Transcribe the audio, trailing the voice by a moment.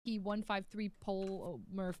153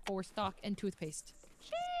 polymer 4 stock and toothpaste.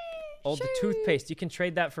 Oh, the toothpaste. You can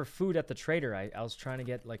trade that for food at the trader. I was trying to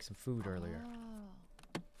get like some food earlier.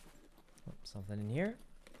 Oh, something in here.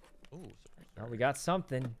 Ooh, oh, we got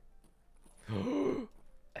something.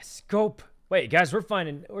 A scope. Wait, guys, we're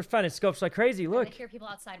finding scopes like crazy. Look. I hear people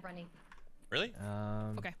outside running. Really?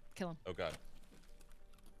 Okay, kill him. Oh god.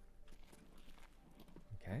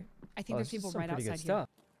 Okay. I think there's people right outside here. Stuff.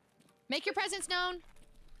 Make your presence known.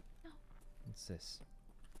 What's this?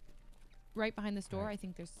 Right behind this door, I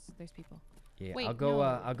think there's people. Yeah, wait,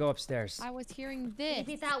 I'll go upstairs. I was hearing this.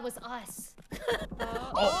 Maybe that was us.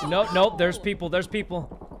 Oh, no, there's people.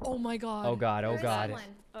 Oh my god. Oh god, oh god.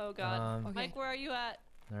 Oh god. Okay. Mike, where are you at?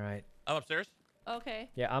 All right. I'm upstairs. Okay.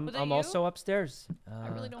 Yeah, I'm also upstairs. I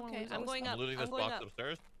really don't want to lose. I'm going up. I'm looting this box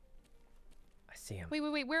upstairs. I see him. Wait,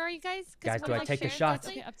 where are you guys? Guys, do I take the shot?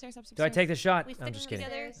 Okay, upstairs. Do I take the shot? I'm just kidding.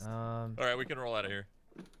 All right, we can roll out of here.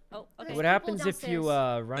 Oh, okay. What happens if you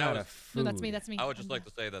run out of food? No, that's me. I would just like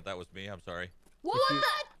to say that was me. I'm sorry. What?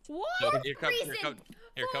 So here, come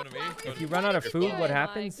to me. If you run out of food, what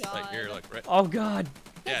happens? Like here, like right. Oh god.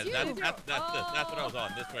 Yeah, that's this. That's what I was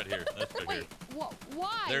on. This right here. This right here.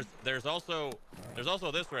 Why? There's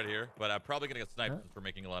also this right here, but I'm probably gonna get sniped for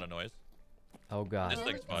making a lot of noise. Oh god. This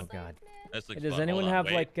thing's fun. Oh god. This thing's Does fun. anyone Hold on,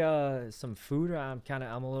 have wait. like some food? I'm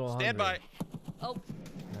a little hungry. Stand by. Oh.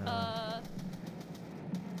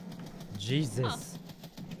 Jesus.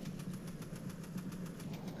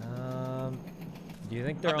 Do you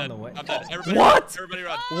think they're on the way? I'm dead. Everybody What? Run. Everybody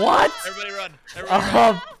run. What? Everybody run. Everybody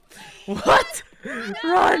run. What?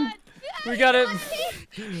 Run! We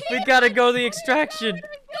gotta go to the extraction.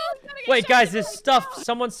 Wait, guys, his stuff.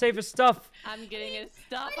 Someone save his stuff. I'm getting his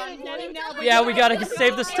stuff. I'm getting now. Yeah, we gotta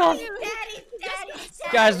save the stuff.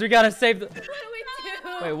 Guys, we gotta save the. What do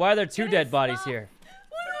we do? Wait, why are there 2 dead bodies here?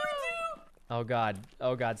 Oh god.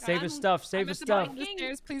 Oh god. Save his stuff. Save his stuff.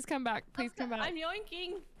 Please come back. Please come back. I'm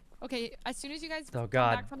yoinking. Okay, as soon as you guys come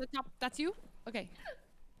back from the top, that's you? Okay.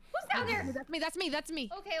 Who's down there? That's me.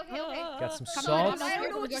 Okay. Got some Come salt. on,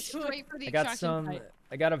 we'll go straight for the I got extraction some. site.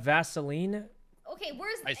 I got a Vaseline. Okay,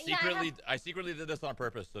 where's I secretly did this on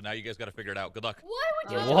purpose, so now you guys gotta figure it out. Good luck. Why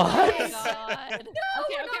would you do What? this? God.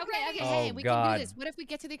 Okay. Hey, we can do this. What if we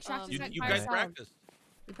get to the extraction site You by guys ourselves? practice.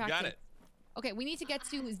 We You got it. Okay, we need to get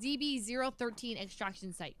to ZB013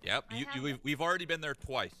 extraction site. Yep. We've already been there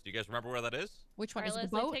twice. Do you guys remember where that is? Which one? All Is right, it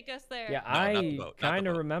the Leslie, boat? take us there. Yeah, No, not the I boat, not the kind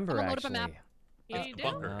of boat. remember I'm gonna load up a actually. map. Yeah, It's you the do?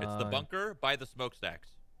 bunker. It's the bunker by the smokestacks.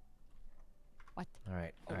 What? All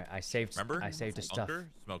right. I saved. Remember? I saved his stuff. Bunker,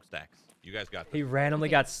 smokestacks. You guys got this. He randomly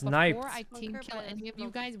got sniped. Before I team kill any of you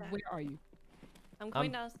guys, where are you? I'm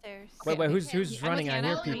going downstairs. Wait, who's I'm running? with I Anna.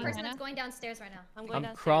 hear The only people. person that's going downstairs right now. I'm going I'm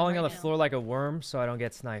downstairs crawling on right the now. floor like a worm so I don't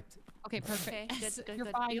get sniped. Okay, perfect. Okay, good, You're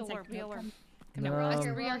good. fine. Be a worm, be a Sykkuno. worm. Come No.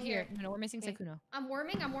 here. We're all here. No, we're missing Sykkuno. I'm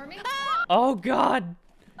worming. Oh god!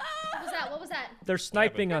 What was that? They're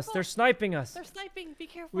sniping us. They're sniping us. They're sniping. Be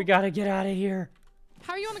careful. We gotta get out of here.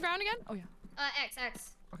 How are you on the ground again? Oh yeah.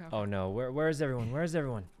 X. Okay. Oh no. Where is everyone? Where is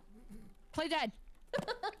everyone? Play dead.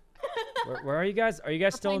 Where are you guys? Are you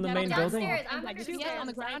guys still in the main building? Downstairs. I'm Like, just get on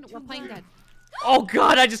the ground. We're playing dead. Oh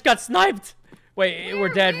god! I just got sniped. Wait, we're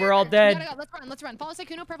dead. We're all We gotta dead. go. Let's run. Follow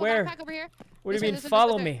Sykkuno. Purple Where? backpack over here. What do you This way, mean? this way,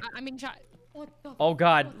 Follow this way. me. I'm being shot. Oh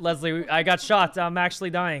god, Leslie, I got shot. I'm actually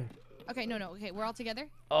dying. Okay, no. Okay, we're all together.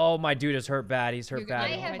 Oh, my dude is hurt bad. He's hurt You're good.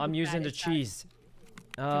 bad. I'm using the cheese.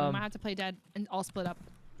 Okay, we might have to play dead and all split up.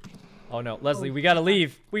 Oh no, Leslie, we gotta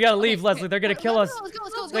leave. We gotta leave, Leslie. They're gonna kill us.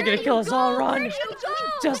 They're gonna kill us all. Run.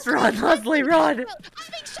 Just run, Leslie, run.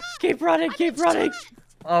 Keep running, keep running.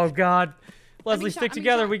 Oh god. Leslie, stick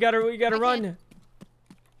together. We gotta run.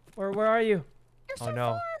 Where are you? Oh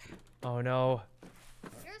no. Oh no.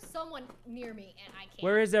 There's someone near me and I can't.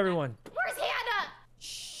 Where is everyone? Where's Hannah?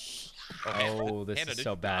 Oh, this Hannah, is did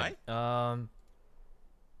so you bad. I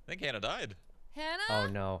think Hannah died. Hannah? Oh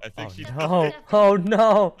no. I think she died. No. Oh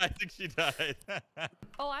no. I think she died.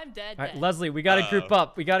 Oh, I'm dead. All right, dead. Leslie, we gotta group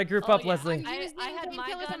up. We gotta group up, yeah. Leslie. I had my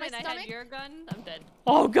gun and I had your gun. I'm dead.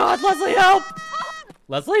 Oh god, Leslie, help!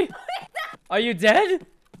 Leslie? Are you dead?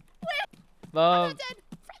 I'm not dead.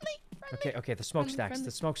 Friendly. Okay, the smokestacks. Friendly.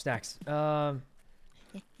 The smokestacks.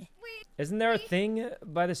 Isn't there a thing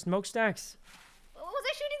by the smokestacks? Was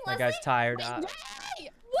I shooting My Leslie? guy's tired.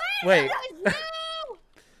 Wait. Wait.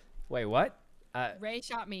 Wait, what? Ray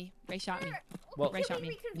shot me. Well, Ray shot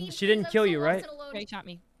me. she didn't kill you, right? Ray shot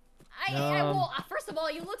me. Well, first of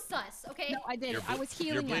all, you look sus, okay? No, I did. I was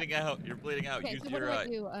healing. You're bleeding out. You're bleeding out. Okay, Use so what do I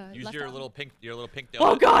do? use your little pink donut.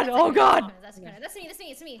 Oh God! Oh God! That's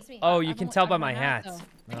me. Oh, you can tell by my hat.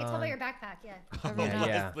 I can tell by your backpack, yeah.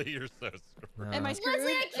 Yeah. Leslie, you're so screwed. Am I screwed?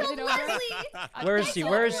 Leslie, I Is killed it over? Leslie! Where is she?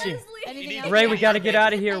 Where is she? Anything Ray, else? Ray, we gotta get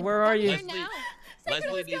out of here. Where are you? Leslie,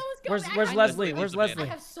 Leslie needs. Where's Leslie? Where's Leslie? I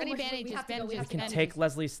have so Any much food. bandages, bandages. We can Bandages. take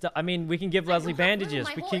Leslie's stuff. I mean, we can give Leslie don't have room. bandages.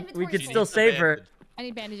 My We whole can. We inventory could is still full. save her. I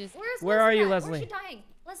need bandages. Where are you, Leslie? Leslie? Where's she dying?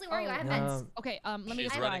 Leslie, where are you? I have meds. Okay, let me She's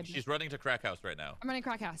describe. She's running to crack house right now. I'm running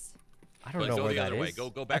crack house. I don't But know go where the that other way. is. Go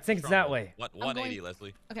back. I think to it's that Stronghold. way. 180,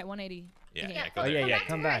 Leslie. Okay, 180. Yeah, Okay. yeah. Oh, Go yeah, there. yeah. Back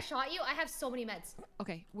Come to where I back. shot you. I have so many meds.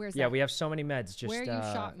 Okay, where's Yeah, that? we have so many meds. Just. Where you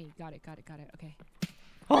shot me. Got it. Okay.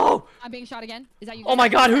 Oh! I'm being shot again. Is that you? Oh my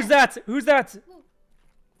God! Who's that? Who's that?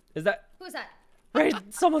 Is that? Who's that? Ray,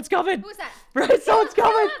 someone's coming! Who's that? Ray, someone's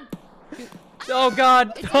coming! Oh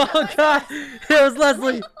God! Oh God! It was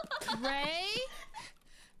Leslie!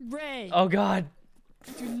 Ray. Oh God!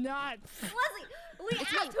 Do not. Leslie, we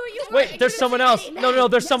asked who you were. Wait, and there's you someone didn't else. say No,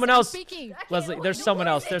 there's someone I'm else. speaking. Leslie, there's Who someone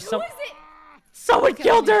is else. it? There's Who some. is it? Someone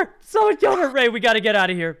killed her! Someone killed her! Ray, we gotta get out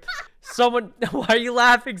of here. Someone. Why are you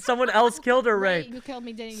laughing? Someone else killed her, Ray. You killed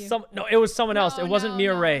me, didn't you? No, it was someone else. No, It wasn't no, me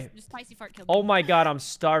or no, Ray. Spicy fart killed me. Oh my God, I'm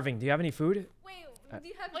starving. Do you have any food? Wait, do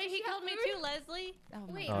you have? Wait, do he you have killed me food? too, Leslie. Oh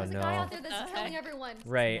my Wait, Oh, there's a guy no. out there that's killing everyone.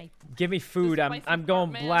 Ray, give me food. I'm spicy going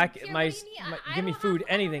fart man. black. Here, My, what do you need? I give me don't food. have-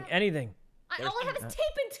 I don't Anything, have- anything. All I have is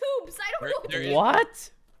tape and tubes. I don't know what to There do. is- What?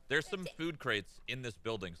 There's some food crates in this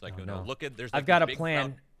building, Sykkuno. no. Look at. There's. I've like got a these big plan.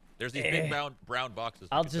 brown- There's these big brown boxes.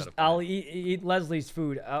 I'll eat Leslie's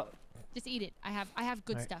food. Just eat it. I have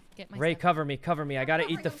good Alright. stuff. Get my Ray, stuff. cover me. I gotta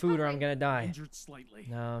eat the I'm food or I'm covering. gonna die. Injured slightly.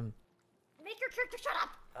 Make your character shut up.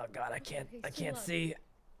 Oh God, I can't too loud. see.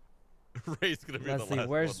 Ray's gonna be Leslie, the last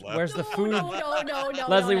where's one left. where's the food? No.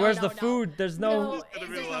 Leslie, no, where's no, the no. food? There's no. No, Gonna be there's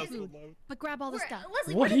the no last food. one left. But grab all the Where- stuff.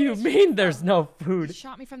 Leslie, What where do you is- mean there's no food?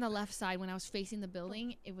 Shot me from the left side when I was facing the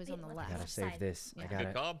building. It was on the Wait, left. I gotta left save side. this. I Yeah. gotta.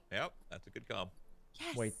 Good calm. Yep, that's a good calm.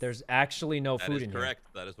 Yes. Wait, there's actually no That food is in correct.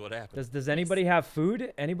 That is what happened. here. Does anybody have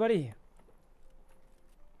food? Anybody?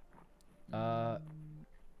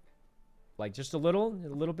 Like just a little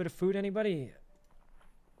bit of food. Anybody?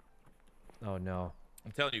 Oh no.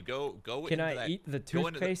 I'm telling you, go Can into I that, eat the go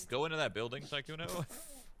into toothpaste? go into that building, Sykkuno.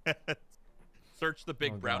 Search the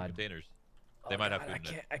big Oh, brown God. containers. They Oh, might have God, food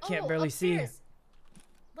in it. I can't Oh, barely see. upstairs.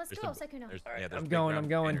 Let's There's go, some- Sykkuno. there's- Alright, yeah, there's I'm big going, brown I'm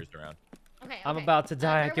going. containers around. Okay. I'm about to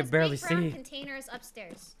die, I there can was barely big brown see. Containers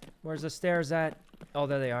upstairs. Where's the stairs at? Oh,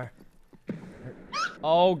 there they are.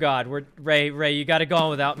 Oh God, Ray, you gotta go on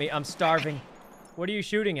without me. I'm starving. What are you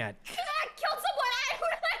shooting at? I killed someone. Who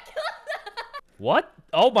did I kill? What?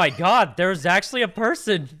 Oh my God, there's actually a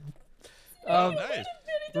person. Oh, nice.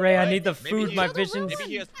 Ray, I need the Maybe food. he- My Maybe vision. Maybe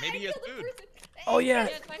he has food. Oh yeah.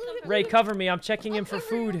 Yeah, try coming. Ray, cover me. I'm checking in for I'll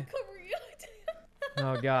cover you, food. I'll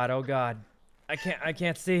cover you. Oh God. I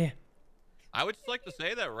can't see. I would just like to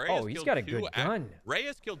say that Ray Oh, has he's killed got a two good ac- gun. Ray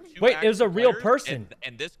has killed two Wait, it was a active real players, person.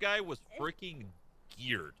 And this guy was freaking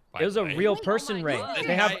geared. It was a way. real my person, Ray. God. They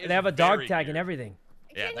This have guy they have a is dog very tag and geared. everything.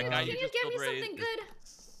 Yeah, that guy Can you you just give me killed Ray something is- good?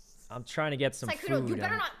 I'm trying to get some Sykkuno, you food.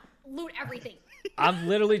 better not loot everything. I'm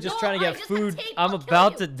literally just No, trying to I get just have food. tape. I'm I'll kill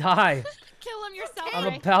about you. to die. Kill him yourself. I'm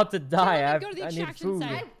Ray. about to die. him I and go to the need extraction food.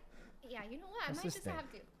 site. Yeah, you know what? I What's might this just thing?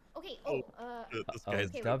 have to. Okay. This Oh,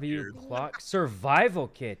 guy's W geared. clock survival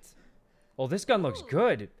kit. Oh, this gun looks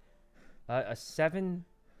good. A 7.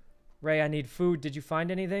 Ray, I need food. Did you find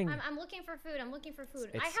anything? I'm looking for food.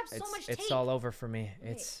 I have so much tape. It's all over for me.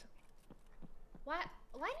 It's. Why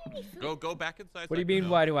do you need food? Go back inside. What do you mean? Sykkuno.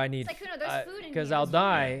 Why do I need? Sykkuno, there's food in Because here. I'll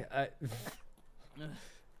die. You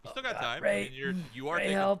still got time. Ray, I mean, you are Ray,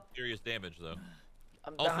 taking help. serious damage though.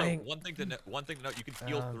 I'm Also, dying. one thing to note, you can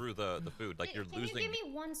feel through the food. Like you're Can losing. you give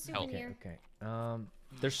me one souvenir? Okay.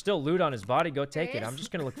 There's still loot on his body. Go take There it. I'm is?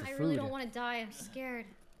 just gonna look for I food. really don't want to die. I'm scared.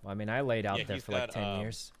 Well, I mean, I laid out Yeah, there he's for like got, 10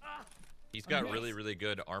 years. He's got Nice. really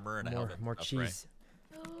good armor and a helmet. More of Ray. cheese.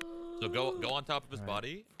 So go on top of his Alright.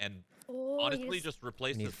 body and Oh, honestly yes. just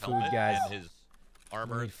replace Need his food, helmet guys. and his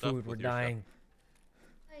armor We and need stuff food. We're with your stuff. dying.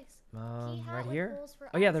 Nice. He had, Right like, here? holes for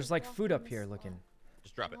Oh yeah, eyes there's as like well food from up the here skull. looking.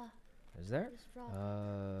 Just drop it. Is there? Just drop.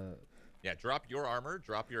 Yeah, drop your armor,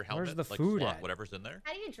 drop your helmet, Where's the like food slot at? whatever's in there.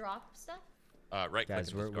 How do you drop stuff? Right click Guys,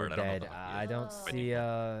 and we're discard. I don't know dead. if that'll I help don't Oh. see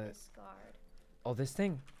Discard. Oh, this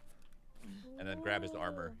thing. you. And then grab his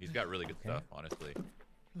armor. He's got really good Okay. stuff, honestly.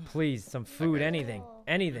 Please, some food. Okay. Anything.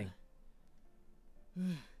 Anything.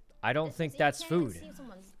 I don't This think is- that's you can't even food. see if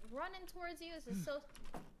someone's running towards you. This is so.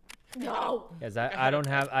 No. Yes, I don't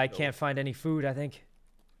have. I can't find any food. I think.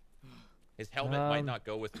 His helmet might Um, not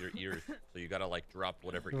go with your ears, so you gotta like drop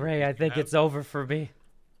whatever. Ray, earpiece I you think have. it's over for me.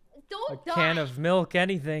 Don't die. A can of milk,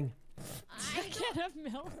 anything. A can of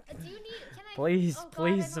milk. Do you need? Can I? Please, Oh, God,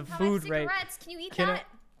 please, I some don't have food, Ray. cigarettes. Can you eat Can that?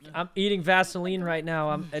 I'm eating Vaseline right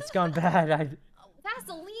now. It's gone bad.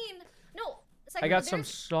 Vaseline. No. I got some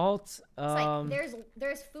salt.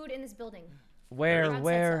 There's food in this building.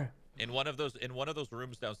 Where? In one of those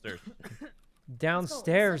rooms downstairs.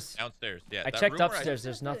 Downstairs. Downstairs. Yeah. I that checked room where upstairs.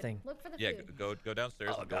 There's nothing. Look for the Yeah, food. go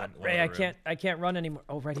downstairs. Oh and go God, in one Ray, of the rooms. I can't run anymore.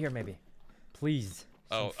 Oh, right here maybe. Please.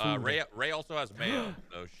 Oh, some food. Ray also has mayo,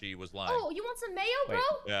 so she was lying. Oh, you want some mayo, bro? Wait.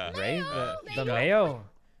 Yeah. Ray, Mayo, the mayo. mayo.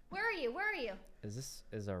 Where are you? Where are you?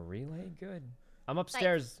 Is a relay good? I'm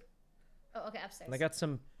upstairs. Oh, okay, upstairs. I got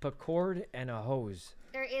some cord and a hose.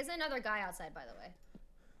 There is another guy outside, by the way.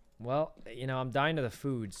 Well, you know, I'm dying to the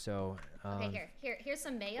food, so. Okay, here's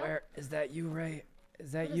some mayo. Where is that? You, Ray?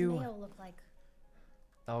 Is that What you? does mayo look like?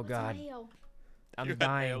 Oh What's God, mayo? I'm You had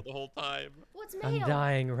dying. mayo the whole time. What's mayo? I'm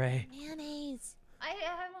dying, Ray. Mayonnaise. I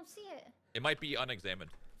don't see it. It might be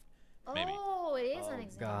unexamined. Maybe. Oh, it is Oh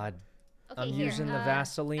unexamined. God, Okay, I'm here, using the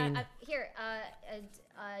Vaseline.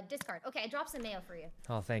 Discard. Okay, I dropped some mayo for you.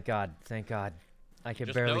 Oh, thank God, thank God. I could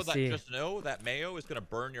Just barely know that. see. Just know that mayo is gonna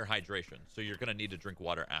burn your hydration, so you're gonna need to drink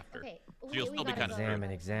water after. Okay. So you'll still be kind of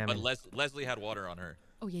Examine. But Leslie had water on her.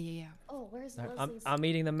 Oh yeah. Oh, where's I'm Leslie's?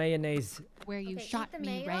 eating the mayonnaise. Where you Okay, shot eat the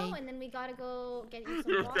me, mayo, Ray. and then we gotta go get you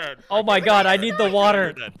some water. Oh my God, I need the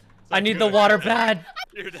water. You're dead. I need the water bad.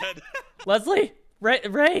 You're dead. Leslie,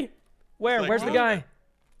 Ray, where? Like, Where's the what? guy?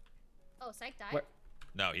 Oh, Psych died. Where-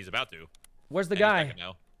 No, he's about to. Where's the Any guy? second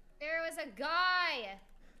now. There was a guy.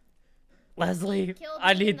 Leslie, Killed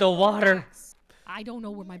I me in need the water. box. I don't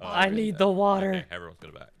know where my Oh, body I is. need the water. Okay, everyone's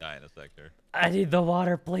gonna die in a sector. I need the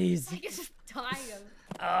water, please. Psych is just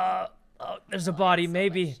dying. Oh, there's a body. So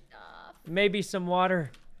Maybe, much stuff. maybe some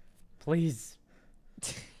water, please.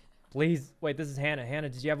 Please. Wait, this is Hannah. Hannah,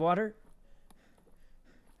 did you have water?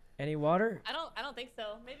 Any water? I don't think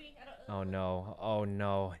so. Maybe. I don't. Oh no. Oh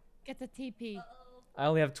no. Get the TP. I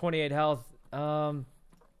only have 28 health. How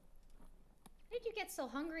did you get so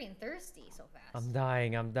hungry and thirsty so fast? I'm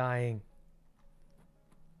dying. I'm dying.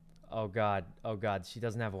 Oh God. Oh God. She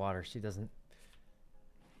doesn't have water. She doesn't.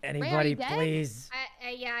 Anybody, dead? please.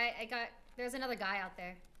 I got. There's another guy out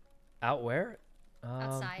there. Out where?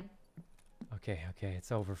 Outside. Okay. Okay.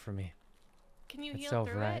 It's over for me. Can you It's heal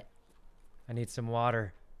over. through it? I need some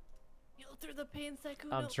water. Heal through the pain,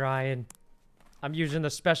 Sykkuno. I'm trying. I'm using the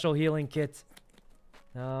special healing kit.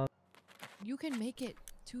 You can make it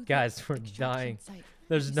to the Guys, we're extraction dying. site.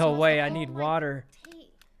 There's You no saw way. the- I need Oh my water. Tate.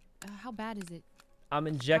 How bad is it? I'm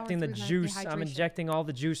injecting the through the juice. I'm dehydration. injecting all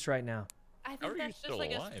the juice right now. I How are think you that's just still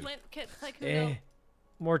like alive? a splint kit, Sykkuno.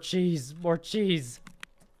 More cheese. More cheese.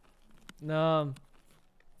 No.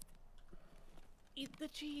 Eat the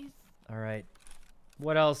cheese. All right.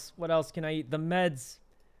 What else? What else can I eat? The meds.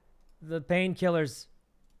 The painkillers.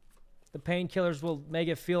 The painkillers will make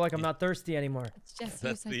it feel like I'm not thirsty anymore. It's just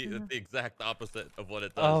That's you, the Sykkuno. exact opposite of what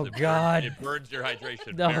it does. Oh, It burns- God. It burns your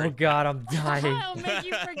hydration. Oh very God, I'm dying. I'll make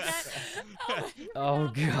you forget. Oh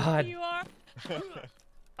How God. you are.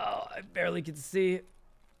 Oh, I barely can see.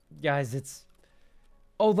 Guys, it's.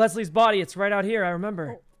 Oh, Leslie's body. It's right out here. I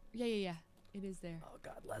remember. Oh, yeah. It is there. Oh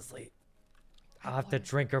God, Leslie. Have I'll have to water.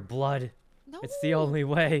 drink her blood. No. It's the only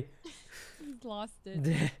way. He's lost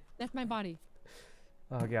it. That's my body.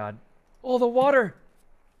 Oh God. Oh, the water.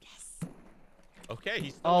 Yes. Okay,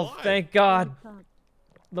 he's still Oh, alive. thank God.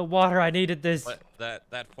 The water. I needed this. But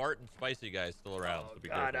that fart and spicy guy's still around. Oh so be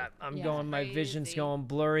God, careful. I'm Yeah. going. My vision's Crazy. going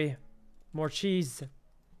blurry. More cheese.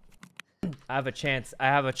 I have a chance. I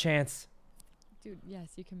have a chance. Dude, yes,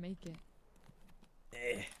 you can make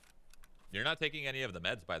it. You're not taking any of the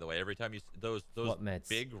meds, by the way. Every time you those What meds?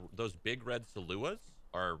 big red Saluas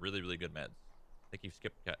are really good meds. I think you've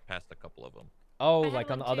skipped past a couple of them. Oh, I had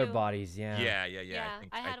like on the one other too. bodies. Yeah. Yeah.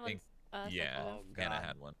 I had one. Yeah, Sykkuno. Hannah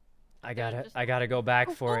had one. I Yeah, I gotta go back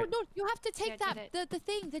Oh, for oh, it. no, you have to take Yeah, that, did the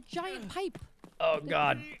thing, the giant pipe, Oh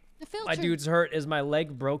God. the filter. My dude's hurt. Is my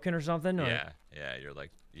leg broken or something? Or- Yeah. You're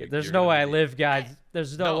like. There's you're no gonna way I be- live, guys.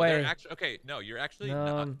 There's no way. Okay, no, you're actually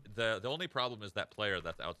the only problem is that player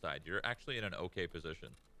that's outside. You're actually in an okay position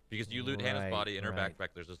because you loot Hannah's Right, body. In her right. backpack,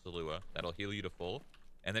 there's a Salua that'll heal you to full,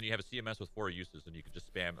 and then you have a CMS with 4 uses, and you can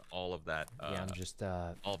just spam all of that. Yeah, I'm just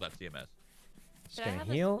all of that CMS. Did I gonna have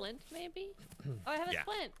heal. a splint, maybe? Oh, I have a Yeah.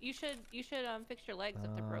 splint. You should fix your legs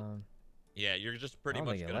if they're broke. Yeah, you're just pretty don't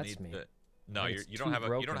much think it gonna lets need me. to. No, I think it's you don't too have a.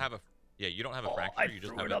 You don't broken. have a. Yeah, you don't have a Oh, fracture. I You just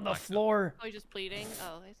threw have it on the blacked out. floor. Oh, he's just bleeding?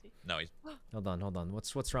 Oh, I see. No, he's. Hold on.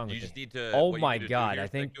 What's wrong You with just me? need to. Oh what you my need to do God, here, I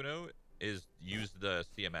think- Sykkuno, is use the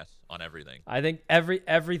CMS on everything. I think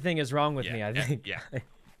everything is wrong with me. I Yeah, think. yeah.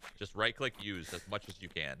 Just right click use as much as you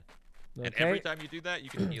can. And every time you do that, you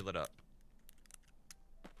can heal it up.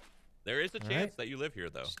 There is a chance that you live here,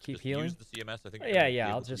 though. Just keep healing. Use the CMS. I think.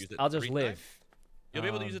 Yeah. I'll just live. You'll be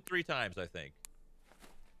able to use it 3 times, I think.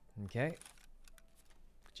 Okay.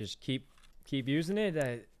 Just keep using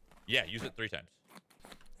it. Yeah, use it 3 times.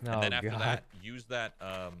 No, and then after that, use that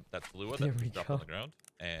fluid that's dropped on the ground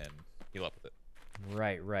and heal up with it.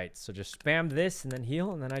 Right. So just spam this and then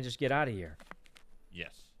heal, and then I just get out of here.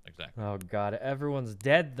 Yes, exactly. Oh god, everyone's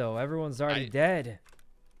dead though. Everyone's already dead.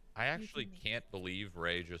 I actually can't believe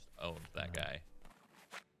Ray just owned that guy.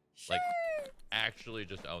 Like, actually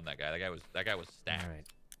just owned that guy. That guy was stacked. All right.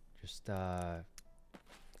 Just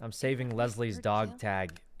I'm saving Leslie's dog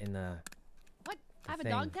tag in the. What? I have a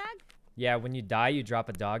dog tag? Yeah, when you die, you drop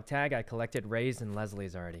a dog tag. I collected Ray's and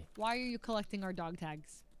Leslie's already. Why are you collecting our dog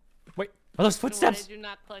tags? Wait, are those footsteps? I do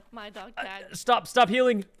not collect my dog tag. Stop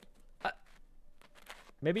healing.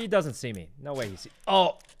 Maybe he doesn't see me. No way he sees.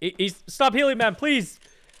 Oh, he's stop healing, man, please.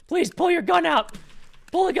 Please pull your gun out.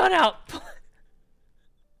 Pull the gun out.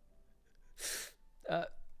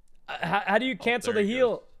 How do you cancel the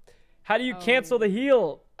heal? How do you cancel the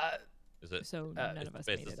heal? Is it? So none of us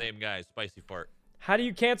It's the same guy, Spicy Fart. How do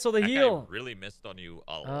you cancel the That heal? guy really missed on you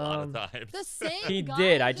a lot of times. The same He guy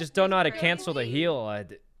did. I just just don't know how to was cancel the crazy. heal.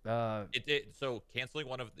 So canceling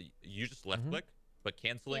one of the you just left click, but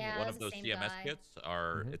canceling one of those CMS kits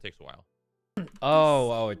it takes a while.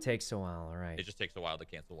 Oh, it takes a while. All right. It just takes a while to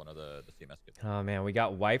cancel one of the CMS kits. Oh man, we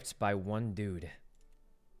got wiped by one dude.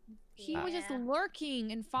 He was just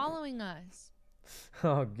lurking and following us.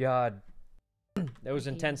 Oh god. That was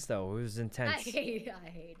intense though. It was intense. I hate him.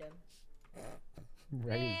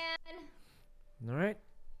 Ready. Man. All right.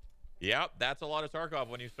 Yep, that's a lot of Tarkov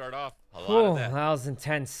when you start off. A lot Oh, of that. that was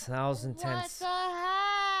intense. That was What intense. the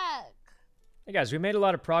heck? Hey guys, we made a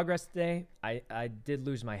lot of progress today. I did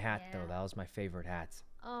lose my hat though. Yeah. That was my favorite hat.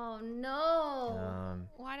 Oh no.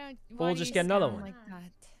 Why don't we'll do just you get another sound one. Like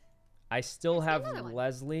that? I still Let's get have another one.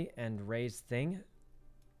 Leslie and Ray's thing,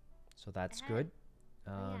 so that's good.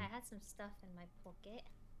 Oh, yeah, I had some stuff in my pocket.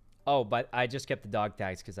 Oh, but I just kept the dog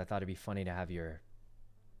tags because I thought it'd be funny to have your.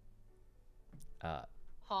 Ha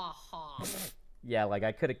ha. Yeah, like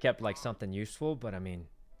I could have kept like something useful, but I mean.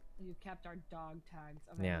 You kept our dog tags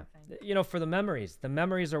of Yeah, everything. you know, for the memories. The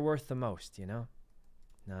memories are worth the most, you know.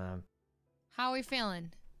 How are we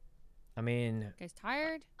feeling? I mean. You guys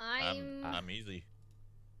tired? I'm easy.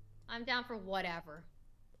 I'm down for whatever.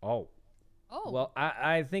 Oh. Oh. Well,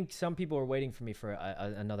 I think some people are waiting for me for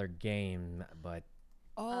another game, but.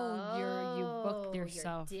 Oh, you booked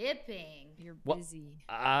yourself. You're dipping. You're What? busy.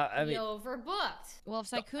 I mean. You overbooked. Well, if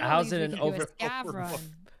Sykkuno How's leaves, it we an can over- do a scav run.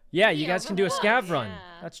 Yeah, you Yeah, guys can do a overbooked. scav run. Yeah.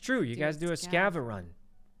 That's true. You Do guys a do a scav scav run.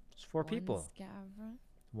 It's 4 people. One scav run?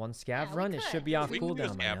 One scav Yeah, we run. It could. should be off We can do a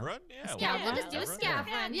cooldown by scab now. run. Yeah, Scav Yeah, we'll run? just do a scav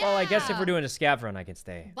run. Well, I guess if Yeah. we're doing a scav run, I can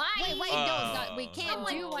stay. Bye. Wait, no, we can't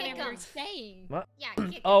Someone do kick whatever you're 'em. saying. What? Yeah, kick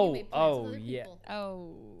 'em. You Oh, made plans with other yeah. people.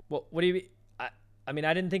 Oh. Well, what do you mean? I mean,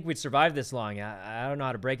 I didn't think we'd survive this long. I don't know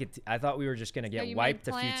how to break it. I thought we were just gonna So get you wiped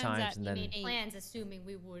made a few plans times that and you then. made Plans assuming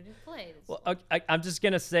we wouldn't play this. Well, I'm just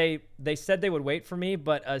gonna say they said they would wait for me,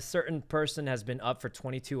 but a certain person has been up for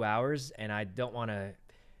 22 hours, and I don't want to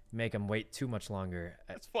make them wait too much longer.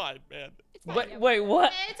 That's fine, man. Wait,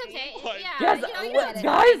 what? It's okay. What? Yeah, Guys, you know, you what, got it.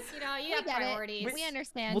 guys? You know, you We have get priorities. it. We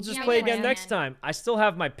understand. We'll just Yeah, play we again understand. next time. I still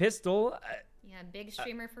have my pistol. Yeah, big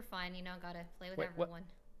streamer for fun. You know, gotta play with Wait, what? everyone.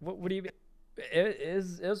 What do you mean?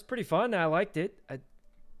 It was pretty fun. I liked it. All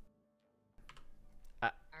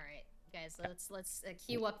right, guys, let's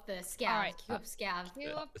queue up the scav. All right, Queue up scav. Queue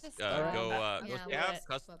up the Go scav. Yeah,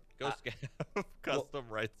 scav. let's- Go custom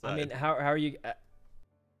right side. I mean, how are you? All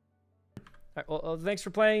right, well, thanks for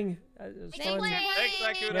playing. It was Thanks fun. for playing.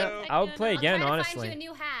 Thanks, Sykkuno. Yeah, I'll play I'll again, try to honestly. Find you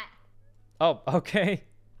a new hat. Oh, okay.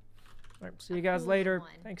 All right, see you guys cool later. one.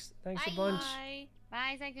 Thanks Bye. a bunch. Bye.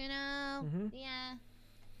 Bye, Sykkuno. Mhm. Yeah.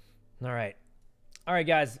 All right,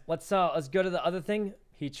 guys. Let's go to the other thing.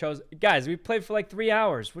 He chose. Guys, we played for like 3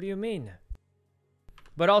 hours. What do you mean?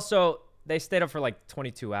 But also, they stayed up for like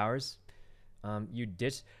 22 hours. You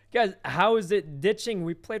ditched. Guys, how is it ditching?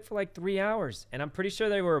 We played for like 3 hours, and I'm pretty sure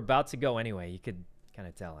they were about to go anyway. You could kind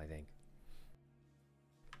of tell, I think.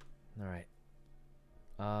 All right.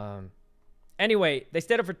 Anyway, they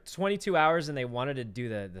stayed up for 22 hours, and they wanted to do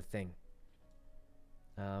the thing.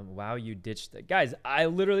 Wow, you ditched it. Guys, I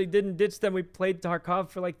literally didn't ditch them. We played Tarkov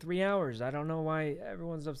for like 3 hours. I don't know why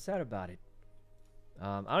everyone's upset about it.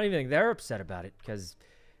 I don't even think they're upset about it, because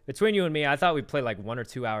between you and me, I thought we'd play like 1 or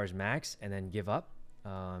 2 hours max and then give up.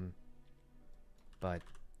 But,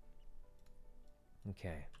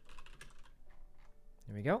 okay.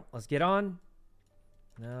 Here we go. Let's get on.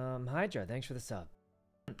 Hydra, thanks for the sub.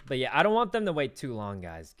 But yeah, I don't want them to wait too long,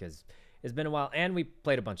 guys, because it's been a while, and we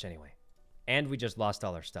played a bunch anyway. And we just lost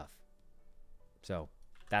all our stuff. So,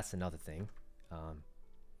 that's another thing.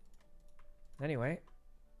 Anyway.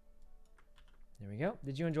 There we go.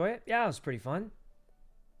 Did you enjoy it? Yeah, it was pretty fun.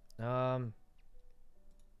 I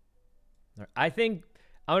think,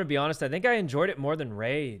 I'm going to be honest, I think I enjoyed it more than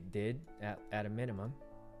Ray did, at a minimum.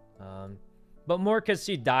 But more because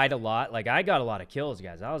she died a lot. Like, I got a lot of kills,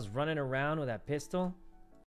 guys. I was running around with that pistol.